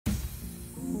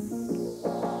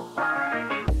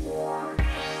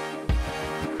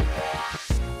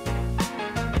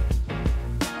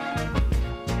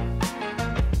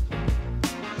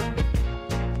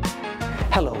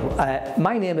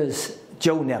My name is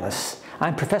Joe Nellis.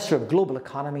 I'm Professor of Global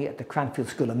Economy at the Cranfield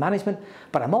School of Management,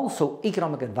 but I'm also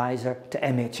Economic Advisor to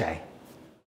MHA.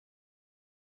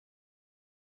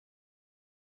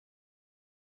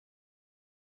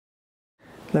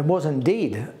 There was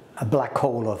indeed a black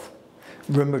hole of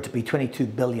rumoured to be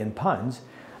 £22 billion.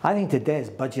 I think today's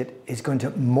budget is going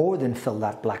to more than fill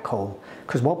that black hole,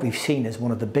 because what we've seen is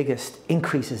one of the biggest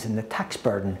increases in the tax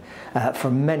burden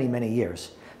for many, many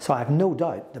years. So I have no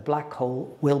doubt the black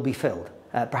hole will be filled,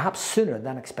 perhaps sooner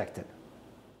than expected.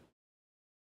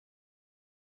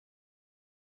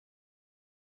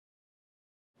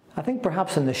 I think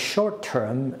perhaps in the short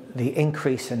term, the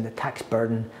increase in the tax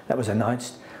burden that was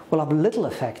announced will have little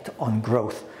effect on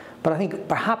growth. But I think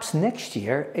perhaps next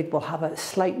year it will have a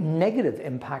slight negative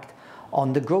impact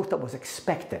on the growth that was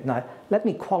expected. Now, let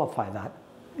me qualify that.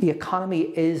 The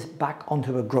economy is back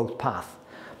onto a growth path,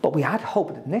 but we had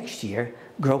hoped that next year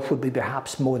growth would be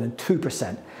perhaps more than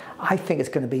 2%. I think it's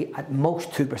going to be at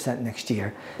most 2% next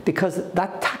year, because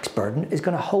that tax burden is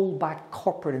going to hold back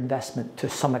corporate investment to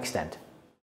some extent.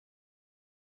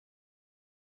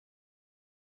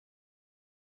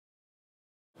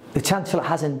 The Chancellor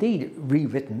has indeed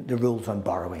rewritten the rules on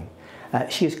borrowing.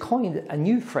 She has coined a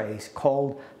new phrase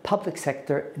called public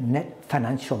sector net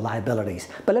financial liabilities.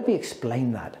 But let me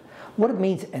explain that. What it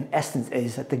means in essence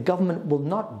is that the government will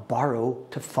not borrow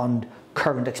to fund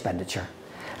current expenditure,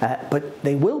 but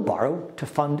they will borrow to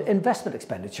fund investment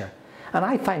expenditure. And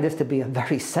I find this to be a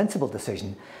very sensible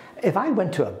decision. If I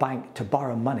went to a bank to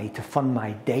borrow money to fund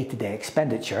my day-to-day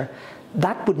expenditure,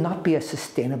 that would not be a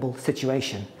sustainable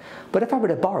situation. But if I were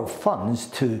to borrow funds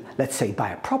to, let's say, buy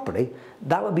a property,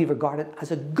 that would be regarded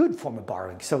as a good form of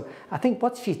borrowing. So I think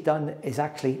what she's done is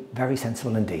actually very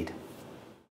sensible indeed.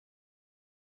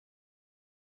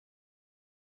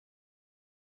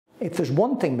 If there's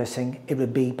one thing missing, it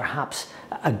would be perhaps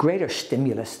a greater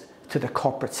stimulus to the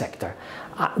corporate sector.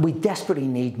 We desperately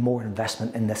need more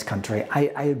investment in this country.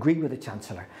 I agree with the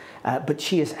Chancellor, but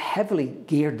she has heavily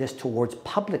geared this towards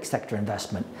public sector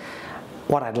investment.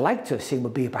 What I'd like to have seen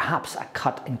would be perhaps a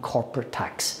cut in corporate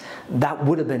tax. That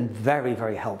would have been very,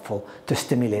 very helpful to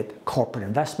stimulate corporate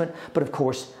investment, but of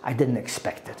course I didn't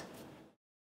expect it.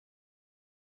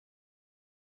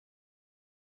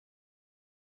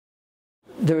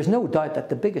 There is no doubt that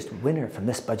the biggest winner from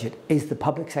this budget is the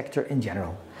public sector in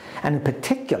general, and in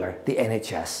particular the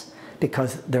NHS,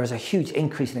 because there is a huge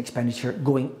increase in expenditure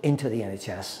going into the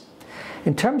NHS.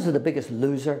 In terms of the biggest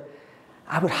loser,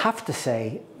 I would have to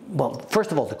say, well,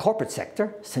 first of all, the corporate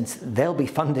sector, since they'll be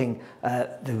funding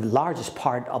the largest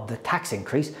part of the tax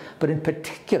increase, but in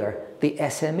particular the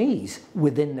SMEs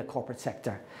within the corporate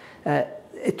sector.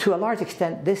 To a large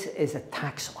extent, this is a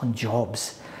tax on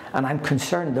jobs. And I'm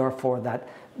concerned, therefore, that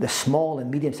the small and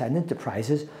medium-sized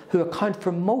enterprises, who account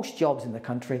for most jobs in the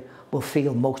country, will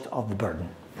feel most of the burden.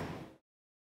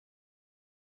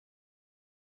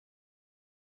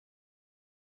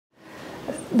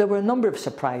 There were a number of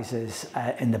surprises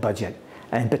in the budget.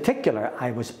 In particular,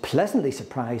 I was pleasantly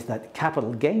surprised that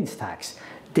capital gains tax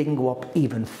didn't go up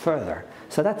even further.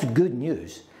 So that's good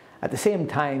news. At the same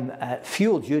time,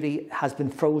 fuel duty has been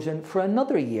frozen for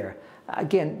another year.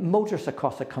 Again, motorists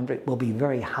across the country will be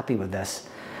very happy with this.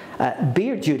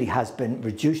 Beer duty has been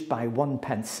reduced by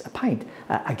 1p a pint.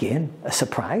 Again, a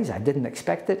surprise, I didn't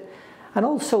expect it. And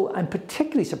also, I'm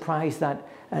particularly surprised that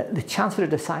the Chancellor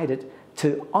decided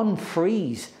to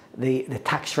unfreeze the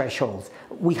tax thresholds.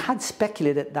 We had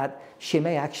speculated that she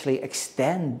may actually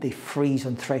extend the freeze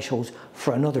on thresholds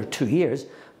for another 2 years,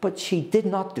 but she did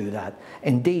not do that.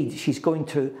 Indeed, she's going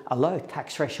to allow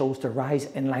tax thresholds to rise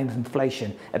in line with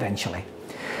inflation eventually.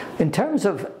 In terms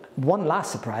of one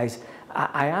last surprise,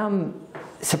 I am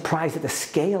surprised at the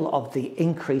scale of the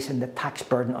increase in the tax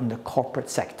burden on the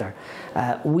corporate sector.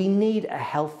 We need a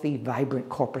healthy, vibrant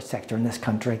corporate sector in this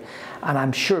country, and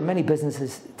I'm sure many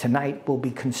businesses tonight will be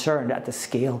concerned at the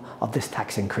scale of this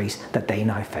tax increase that they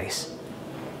now face.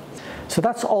 So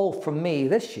that's all from me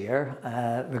this year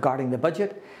regarding the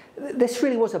budget. This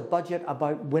really was a budget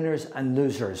about winners and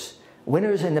losers.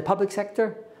 Winners in the public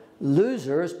sector,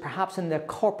 losers perhaps in the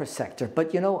corporate sector.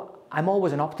 But you know, I'm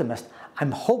always an optimist.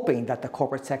 I'm hoping that the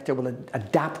corporate sector will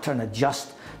adapt and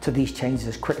adjust to these changes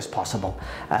as quick as possible.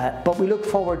 But we look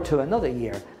forward to another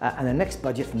year and the next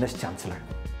budget from this Chancellor.